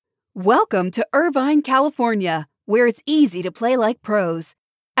Welcome to Irvine, California, where it's easy to play like pros.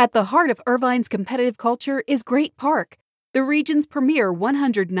 At the heart of Irvine's competitive culture is Great Park, the region's premier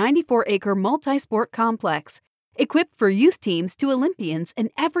 194-acre multi-sport complex, equipped for youth teams to Olympians and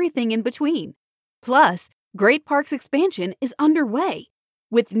everything in between. Plus, Great Park's expansion is underway.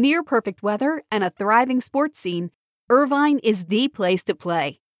 With near-perfect weather and a thriving sports scene, Irvine is the place to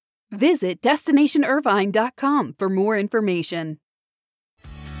play. Visit DestinationIrvine.com for more information.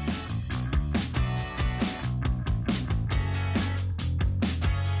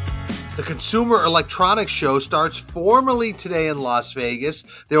 The Consumer Electronics Show starts formally today in Las Vegas.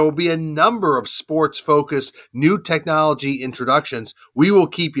 There will be a number of sports-focused new technology introductions. We will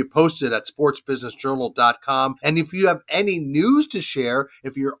keep you posted at sportsbusinessjournal.com. And if you have any news to share,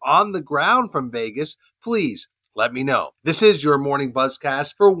 if you're on the ground from Vegas, please let me know. This is your Morning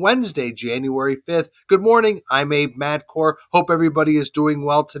Buzzcast for Wednesday, January 5th. Good morning. I'm Abe Madkour. Hope everybody is doing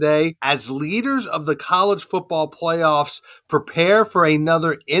well today. As leaders of the college football playoffs prepare for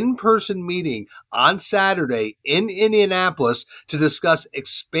another in-person meeting on Saturday in Indianapolis to discuss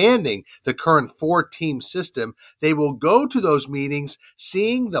expanding the current four-team system, they will go to those meetings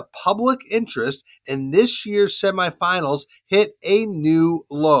seeing the public interest in this year's semifinals hit a new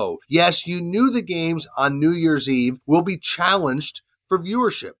low. Yes, you knew the games on New Year's Eve will be challenged for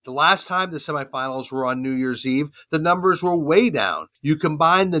viewership. The last time the semifinals were on New Year's Eve, the numbers were way down. You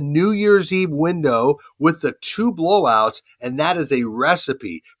combine the New Year's Eve window with the two blowouts, and that is a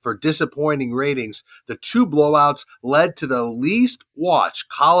recipe for disappointing ratings. The two blowouts led to the least watched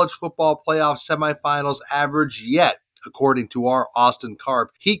college football playoff semifinals average yet, according to our Austin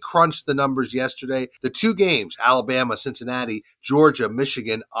Karp. He crunched the numbers yesterday. The two games, Alabama, Cincinnati, Georgia,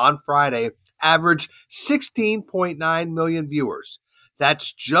 Michigan, on Friday, averaged 16.9 million viewers.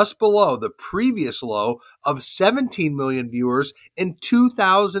 That's just below the previous low of 17 million viewers in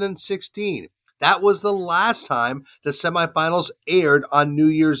 2016. That was the last time the semifinals aired on New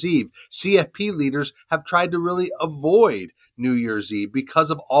Year's Eve. CFP leaders have tried to really avoid New Year's Eve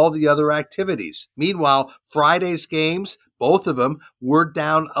because of all the other activities. Meanwhile, Friday's games, both of them, were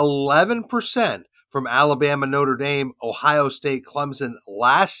down 11% from Alabama, Notre Dame, Ohio State, Clemson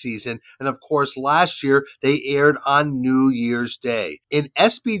last season. And of course, last year, they aired on New Year's Day. In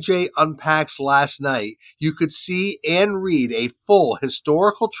SBJ Unpacks last night, you could see and read a full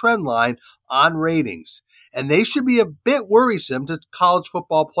historical trend line on ratings. And they should be a bit worrisome to college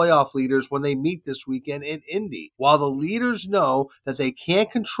football playoff leaders when they meet this weekend in Indy. While the leaders know that they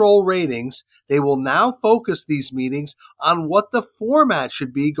can't control ratings, they will now focus these meetings on what the format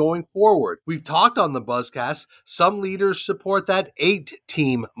should be going forward. We've talked on the Buzzcast. Some leaders support that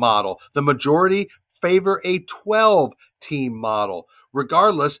 8-team model. The majority favor a 12-team model.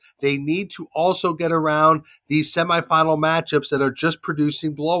 Regardless, they need to also get around these semifinal matchups that are just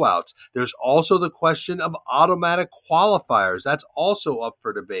producing blowouts. There's also the question of automatic qualifiers. That's also up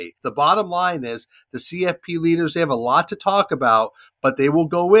for debate. The bottom line is the CFP leaders, they have a lot to talk about, but they will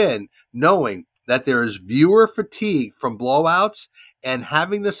go in knowing that there is viewer fatigue from blowouts, and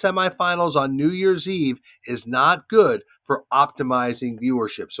having the semifinals on New Year's Eve is not good for optimizing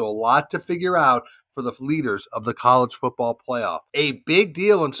viewership. So a lot to figure out for the leaders of the college football playoff. A big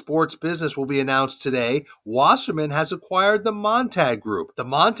deal in sports business will be announced today. Wasserman has acquired the Montag Group. The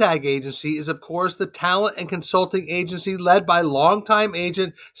Montag Agency is, of course, the talent and consulting agency led by longtime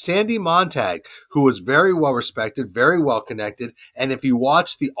agent Sandy Montag, who was very well respected, very well connected, and if you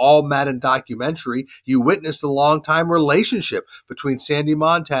watch the All Madden documentary, you witnessed the longtime relationship between Sandy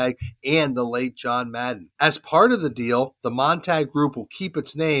Montag and the late John Madden. As part of the deal, the Montag Group will keep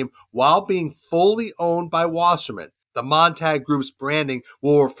its name while being fully owned by Wasserman. The Montag Group's branding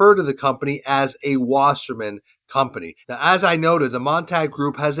will refer to the company as a Wasserman company. Now, as I noted, the Montag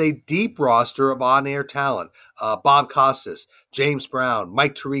Group has a deep roster of on-air talent. Bob Costas, James Brown,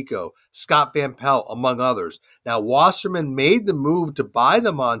 Mike Tirico, Scott Van Pelt, among others. Now, Wasserman made the move to buy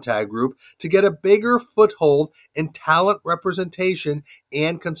the Montag Group to get a bigger foothold in talent representation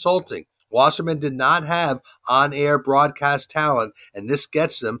and consulting. Wasserman did not have on-air broadcast talent, and this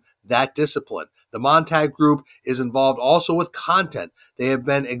gets them that discipline. The Montag Group is involved also with content. They have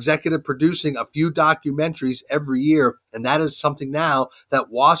been executive producing a few documentaries every year, and that is something now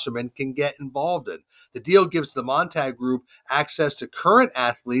that Wasserman can get involved in. The deal gives the Montag Group access to current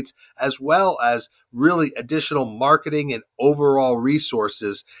athletes as well as really additional marketing and overall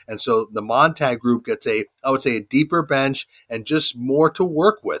resources. And so the Montag Group gets a deeper bench and just more to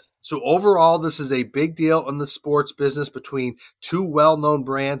work with. So overall, this is a big deal in the sports business between two well-known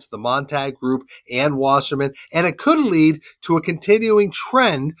brands, the Montag Group and Wasserman, and it could lead to a continuing growing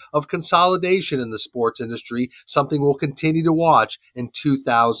trend of consolidation in the sports industry, something we'll continue to watch in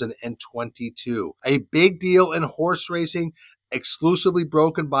 2022. A big deal in horse racing, exclusively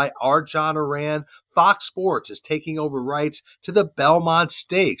broken by our John Ourand. Fox Sports is taking over rights to the Belmont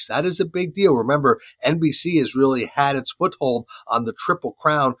Stakes. That is a big deal. Remember, NBC has really had its foothold on the Triple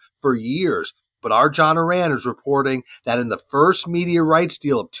Crown for years. But our John Ourand is reporting that in the first media rights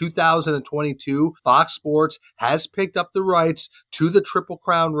deal of 2022, Fox Sports has picked up the rights to the Triple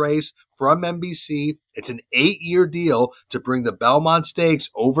Crown race from NBC. It's an 8-year deal to bring the Belmont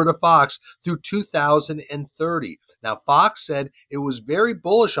Stakes over to Fox through 2030. Now, Fox said it was very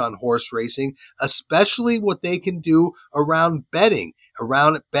bullish on horse racing, especially what they can do around betting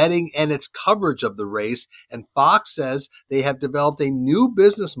and its coverage of the race. And Fox says they have developed a new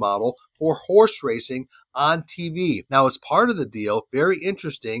business model for horse racing on TV. Now, as part of the deal, very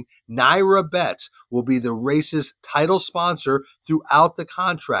interesting, NYRA Bets will be the race's title sponsor throughout the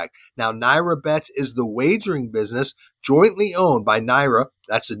contract. Now, NYRA Bets is the wagering business jointly owned by NYRA,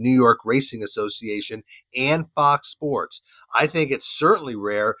 that's the New York Racing Association, and Fox Sports. I think it's certainly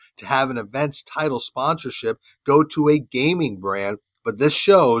rare to have an event's title sponsorship go to a gaming brand, but this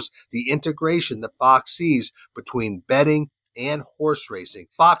shows the integration that Fox sees between betting and horse racing.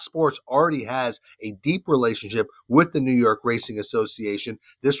 Fox Sports already has a deep relationship with the New York Racing Association.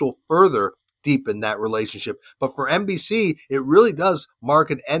 This will further deepen that relationship. But for NBC, it really does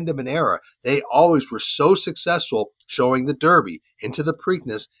mark an end of an era. They always were so successful showing the Derby into the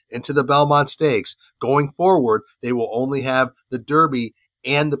Preakness, into the Belmont Stakes. Going forward, they will only have the Derby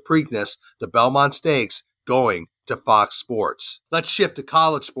and the Preakness, the Belmont Stakes, going to Fox Sports. Let's shift to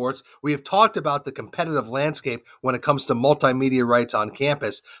college sports. We have talked about the competitive landscape when it comes to multimedia rights on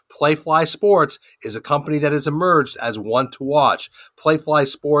campus. Playfly Sports is a company that has emerged as one to watch. Playfly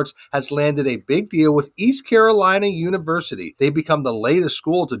Sports has landed a big deal with East Carolina University. They become the latest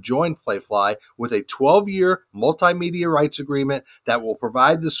school to join Playfly with a 12-year multimedia rights agreement that will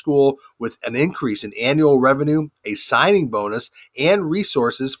provide the school with an increase in annual revenue, a signing bonus, and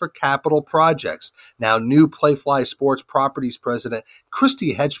resources for capital projects. Now, new Playfly Sports Properties President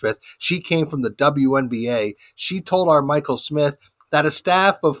Christy Hedgepeth, she came from the WNBA. She told our Michael Smith that a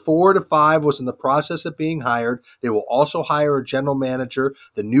staff of 4 to 5 was in the process of being hired. They will also hire a general manager.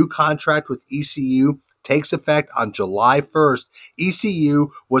 The new contract with ECU takes effect on July 1st.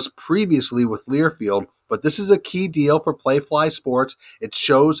 ECU was previously with Learfield, but this is a key deal for Playfly Sports. It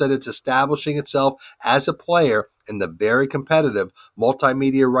shows that it's establishing itself as a player in the very competitive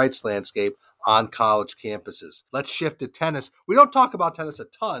multimedia rights landscape on college campuses. Let's shift to tennis. We don't talk about tennis a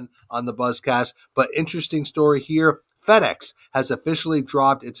ton on the Buzzcast, but interesting story here. FedEx has officially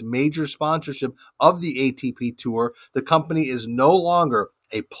dropped its major sponsorship of the ATP Tour. The company is no longer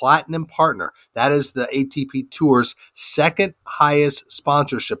a platinum partner. That is the ATP Tour's second highest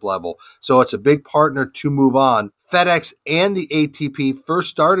sponsorship level. So it's a big partner to move on. FedEx and the ATP first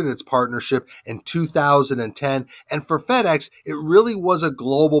started its partnership in 2010. And for FedEx, it really was a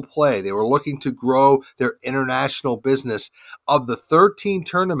global play. They were looking to grow their international business. Of the 13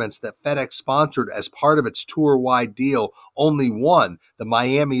 tournaments that FedEx sponsored as part of its tour-wide deal, only one, the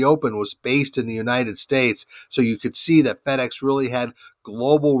Miami Open, was based in the United States. So you could see that FedEx really had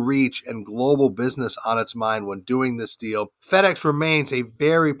global reach and global business on its mind when doing this deal. FedEx remains a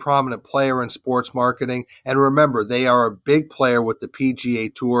very prominent player in sports marketing. And remember, they are a big player with the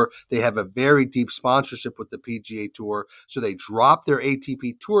PGA Tour. They have a very deep sponsorship with the PGA Tour. So they dropped their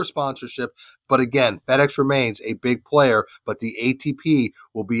ATP Tour sponsorship. But again, FedEx remains a big player, but the ATP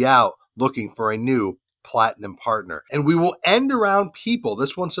will be out looking for a new platinum partner. And we will end around people.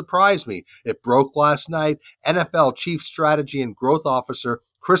 This one surprised me. It broke last night. NFL Chief Strategy and Growth Officer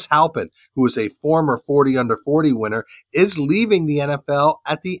Chris Halpin, who is a former 40 under 40 winner, is leaving the NFL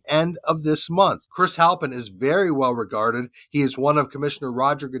at the end of this month. Chris Halpin is very well regarded. He is one of Commissioner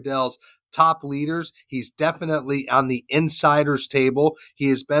Roger Goodell's top leaders. He's definitely on the insiders table. He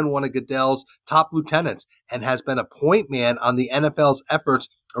has been one of Goodell's top lieutenants and has been a point man on the NFL's efforts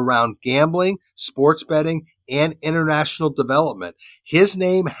around gambling, sports betting, and international development. His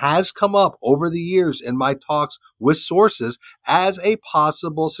name has come up over the years in my talks with sources as a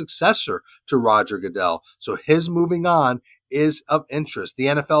possible successor to Roger Goodell. So his moving on is of interest. The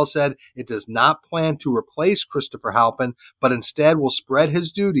NFL said it does not plan to replace Christopher Halpin, but instead will spread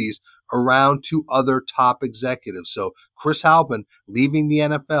his duties around to other top executives. So Chris Halpin leaving the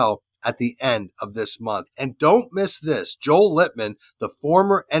NFL at the end of this month. And don't miss this. Joel Lippman, the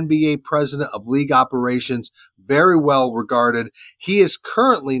former NBA president of league operations, very well regarded. He is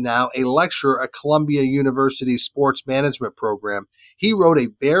currently now a lecturer at Columbia University's sports management program. He wrote a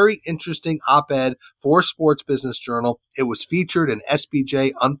very interesting op-ed for Sports Business Journal. It was featured in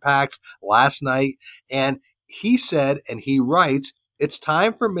SBJ Unpacks last night. And he said, and he writes, it's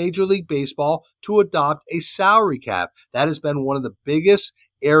time for Major League Baseball to adopt a salary cap. That has been one of the biggest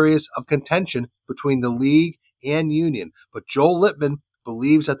areas of contention between the league and union. But Joel Lippman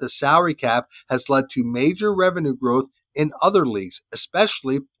believes that the salary cap has led to major revenue growth in other leagues,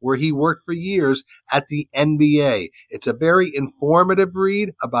 especially where he worked for years at the NBA. It's a very informative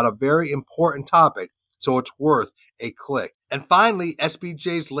read about a very important topic, so it's worth a click. And finally,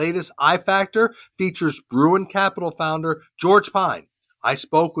 SBJ's latest iFactor features Bruin Capital founder George Pine. I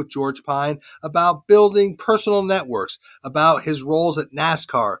spoke with George Pine about building personal networks, about his roles at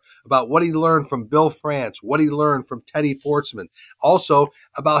NASCAR, about what he learned from Bill France, what he learned from Teddy Fortsman, also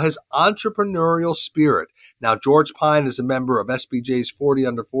about his entrepreneurial spirit. Now, George Pine is a member of SBJ's 40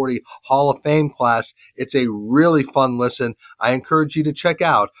 Under 40 Hall of Fame class. It's a really fun listen. I encourage you to check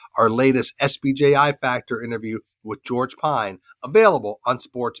out our latest SBJ iFactor interview with George Pine, available on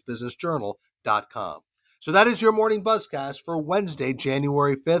sportsbusinessjournal.com. So that is your morning buzzcast for Wednesday,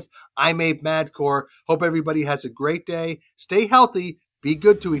 January 5th. I'm Abe Madcore. Hope everybody has a great day. Stay healthy. Be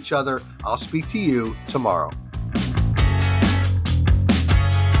good to each other. I'll speak to you tomorrow.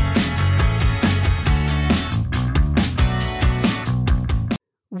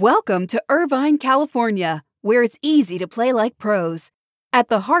 Welcome to Irvine, California, where it's easy to play like pros. At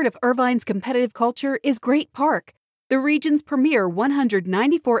the heart of Irvine's competitive culture is Great Park, the region's premier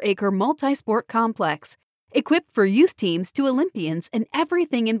 194-acre multi-sport complex, equipped for youth teams to Olympians and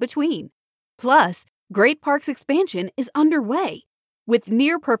everything in between. Plus, Great Park's expansion is underway. With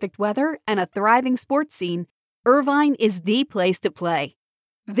near-perfect weather and a thriving sports scene, Irvine is the place to play.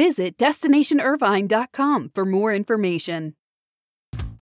 Visit DestinationIrvine.com for more information.